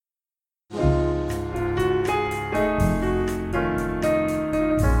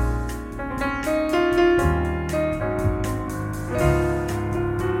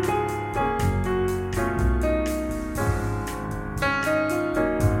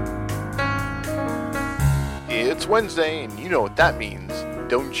It's Wednesday, and you know what that means,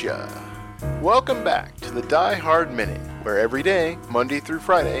 don't ya? Welcome back to the Die Hard Minute, where every day, Monday through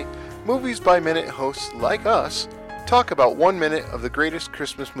Friday, Movies by Minute hosts like us talk about 1 minute of the greatest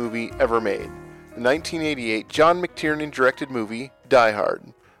Christmas movie ever made, the 1988 John McTiernan directed movie, Die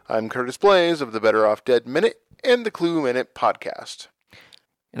Hard. I'm Curtis Blaze of the Better Off Dead Minute and the Clue Minute podcast.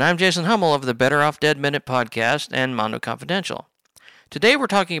 And I'm Jason Hummel of the Better Off Dead Minute podcast and Mondo Confidential. Today we're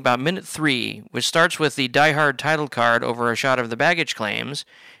talking about Minute 3, which starts with the Die Hard title card over a shot of the baggage claims,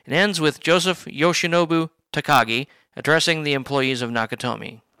 and ends with Joseph Yoshinobu Takagi addressing the employees of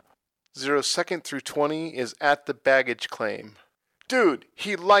Nakatomi. 02nd through 20 is at the baggage claim. Dude,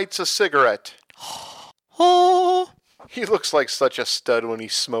 he lights a cigarette. Oh! He looks like such a stud when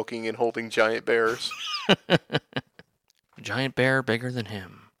he's smoking and holding giant bears. A giant bear bigger than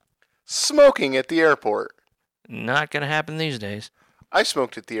him. Smoking at the airport. Not gonna happen these days. I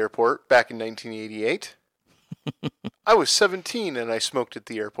smoked at the airport back in 1988. I was 17 and I smoked at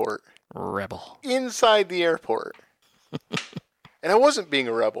the airport. Rebel. Inside the airport. And I wasn't being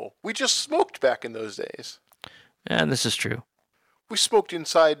a rebel. We just smoked back in those days. And this is true. We smoked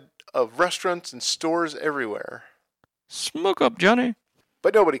inside of restaurants and stores everywhere. Smoke up, Johnny.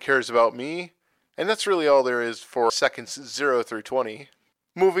 But nobody cares about me. And that's really all there is for seconds 0 through 20.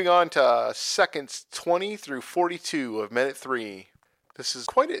 Moving on to seconds 20 through 42 of Minute 3. There's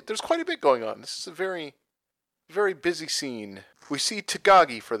quite a bit going on. This is a very, very busy scene. We see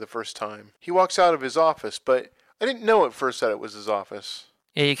Takagi for the first time. He walks out of his office, but I didn't know at first that it was his office.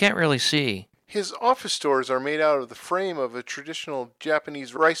 Yeah, you can't really see. His office doors are made out of the frame of a traditional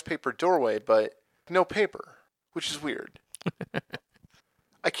Japanese rice paper doorway, but no paper, which is weird.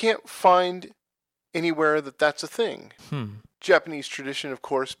 I can't find anywhere that that's a thing. Japanese tradition, of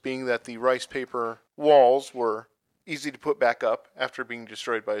course, being that the rice paper walls were easy to put back up after being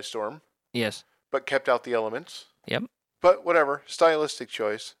destroyed by a storm. Yes. But kept out the elements. Yep. But whatever, stylistic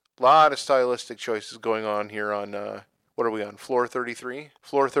choice. A lot of stylistic choices going on here on, what are we on, floor 33?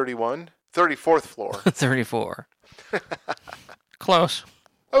 Floor 31? 34th floor. 34. Close.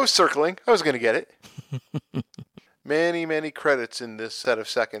 I was circling. I was going to get it. Many, many credits in this set of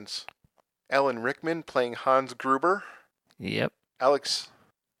seconds. Alan Rickman playing Hans Gruber. Yep. Alex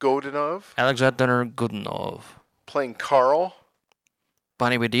Godunov Alexander Godunov playing Carl.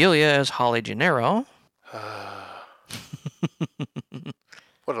 Bonnie Bedelia as Holly Gennaro.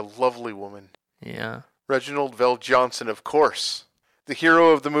 What a lovely woman. Yeah. Reginald VelJohnson, of course. The hero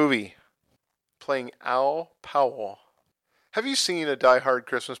of the movie. Playing Al Powell. Have you seen a Die Hard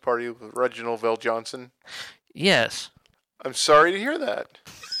Christmas Party with Reginald VelJohnson? Yes. I'm sorry to hear that.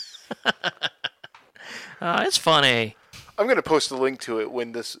 It's funny. I'm going to post a link to it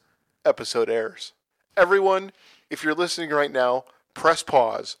when this episode airs. Everyone, if you're listening right now, press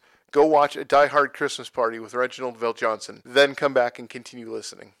pause. Go watch a Die Hard Christmas Party with Reginald VelJohnson. Then come back and continue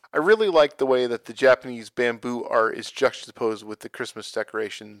listening. I really like the way that the Japanese bamboo art is juxtaposed with the Christmas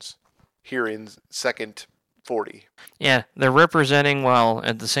decorations here in second 40. Yeah, they're representing while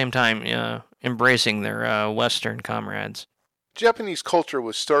at the same time embracing their Western comrades. Japanese culture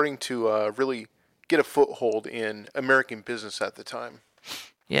was starting to really get a foothold in American business at the time.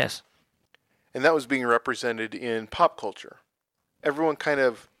 Yes. And that was being represented in pop culture. Everyone kind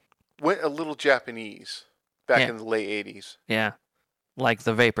of went a little Japanese back in the late 80s. Yeah, like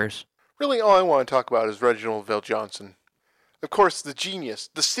the Vapors. Really, all I want to talk about is Reginald VelJohnson. Of course, the genius,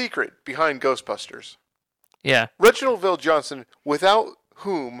 the secret behind Ghostbusters. Yeah. Reginald VelJohnson, without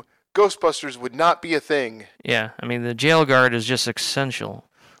whom Ghostbusters would not be a thing. Yeah, I mean, the jail guard is just essential.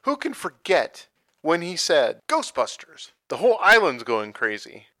 Who can forget when he said, Ghostbusters? The whole island's going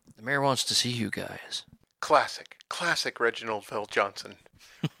crazy. The mayor wants to see you guys. Classic Reginald VelJohnson.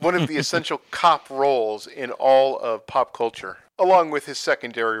 One of the essential cop roles in all of pop culture, along with his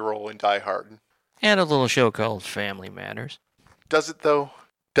secondary role in Die Hard. And a little show called Family Matters. Does it, though?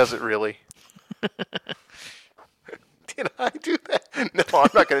 Does it really? Did I do that? No, I'm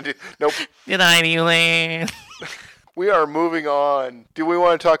not going to do... Nope. Did I do that? We are moving on. Do we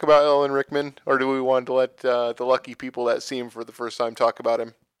want to talk about Alan Rickman, or do we want to let the lucky people that see him for the first time talk about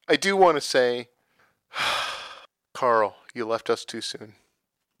him? I do want to say, Carl, you left us too soon.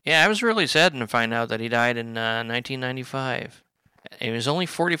 Yeah, I was really saddened to find out that he died in 1995. He was only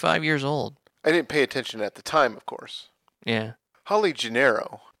 45 years old. I didn't pay attention at the time, of course. Yeah. Holly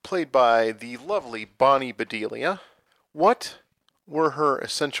Gennaro, played by the lovely Bonnie Bedelia. What were her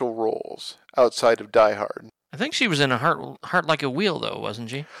essential roles outside of Die Hard? I think she was in a Heart Like a Wheel, though,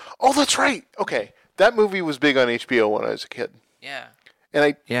 wasn't she? Oh, that's right. Okay, that movie was big on HBO when I was a kid. Yeah.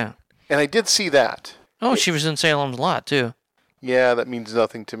 And I did see that. Oh, she was in Salem's Lot, too. Yeah, that means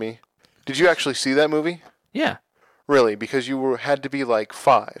nothing to me. Did you actually see that movie? Yeah. Really, because had to be like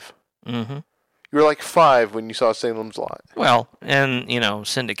 5. Mm-hmm. You were like 5 when you saw Salem's Lot. Well, and,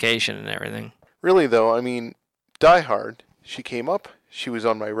 syndication and everything. Really, though, I mean, Die Hard, she came up, she was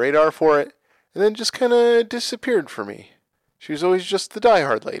on my radar for it, and then just kind of disappeared for me. She was always just the Die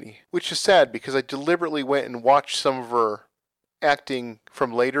Hard lady, which is sad because I deliberately went and watched some of her acting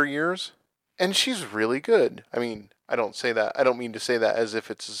from later years, and she's really good. I mean, I don't mean to say that as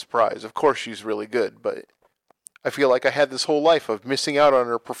if it's a surprise. Of course she's really good, but I feel like I had this whole life of missing out on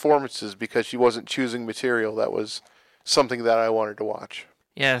her performances because she wasn't choosing material that was something that I wanted to watch.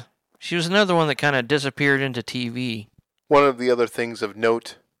 Yeah, she was another one that kind of disappeared into TV. One of the other things of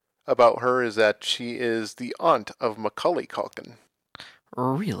note about her is that she is the aunt of Macaulay Culkin.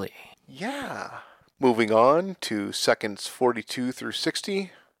 Really? Yeah. Moving on to seconds 42 through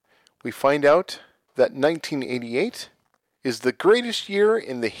 60, we find out that 1988 is the greatest year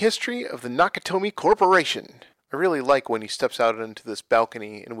in the history of the Nakatomi Corporation. I really like when he steps out into this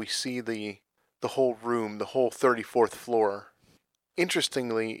balcony and we see the whole room, the whole 34th floor.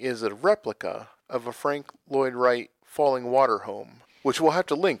 Interestingly, is a replica of a Frank Lloyd Wright Falling Water home, which we'll have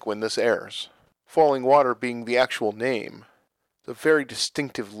to link when this airs. Falling Water being the actual name. It's a very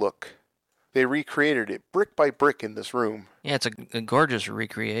distinctive look. They recreated it brick by brick in this room. Yeah, it's a gorgeous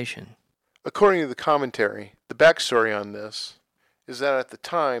recreation. According to the commentary, the backstory on this is that at the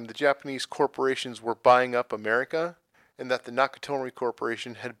time, the Japanese corporations were buying up America, and that the Nakatomi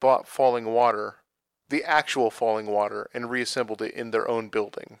Corporation had bought Falling Water, the actual Falling Water, and reassembled it in their own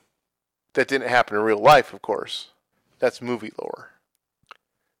building. That didn't happen in real life, of course. That's movie lore.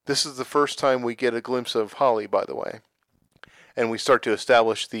 This is the first time we get a glimpse of Holly, by the way, and we start to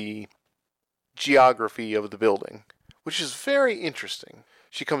establish the geography of the building, which is very interesting.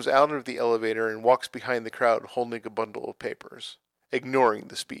 She comes out of the elevator and walks behind the crowd holding a bundle of papers, ignoring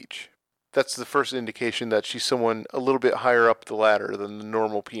the speech. That's the first indication that she's someone a little bit higher up the ladder than the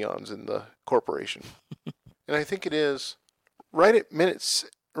normal peons in the corporation. And I think it is right at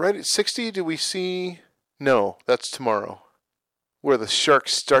 60, do we see... No, that's tomorrow, where the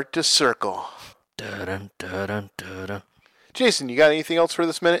sharks start to circle. Dun, dun, dun, dun, dun. Jason, you got anything else for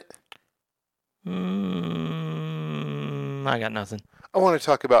this minute? I got nothing. I want to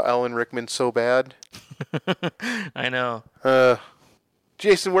talk about Alan Rickman so bad. I know.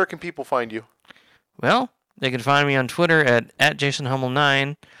 Jason, where can people find you? Well, they can find me on Twitter at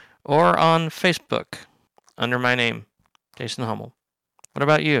JasonHummel9 or on Facebook under my name, Jason Hummel. What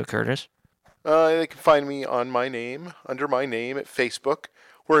about you, Curtis? They can find me under my name at Facebook.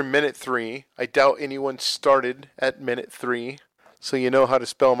 We're in minute 3. I doubt anyone started at minute 3, so you know how to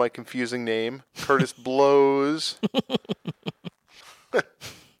spell my confusing name. Curtis Blows.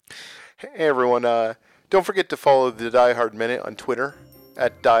 Hey everyone, don't forget to follow the Die Hard Minute on Twitter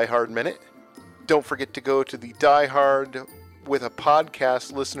at Die Hard Minute. Don't forget to go to the Die Hard with a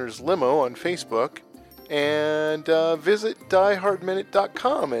Podcast Listeners Limo on Facebook. And visit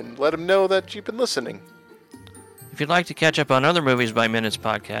diehardminute.com and let them know that you've been listening. If you'd like to catch up on other Movies by Minutes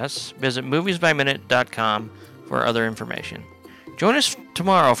podcasts, visit moviesbyminute.com for other information. Join us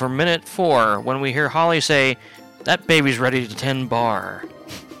tomorrow for Minute 4 when we hear Holly say, "That baby's ready to tend bar."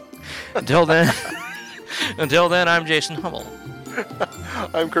 Until then, I'm Jason Hummel.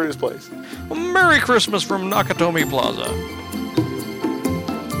 I'm Curtis Place. Merry Christmas from Nakatomi Plaza.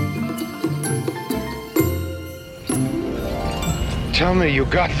 Tell me you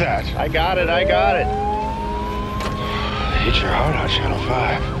got that. I got it. Hit your heart on Channel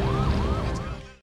 5.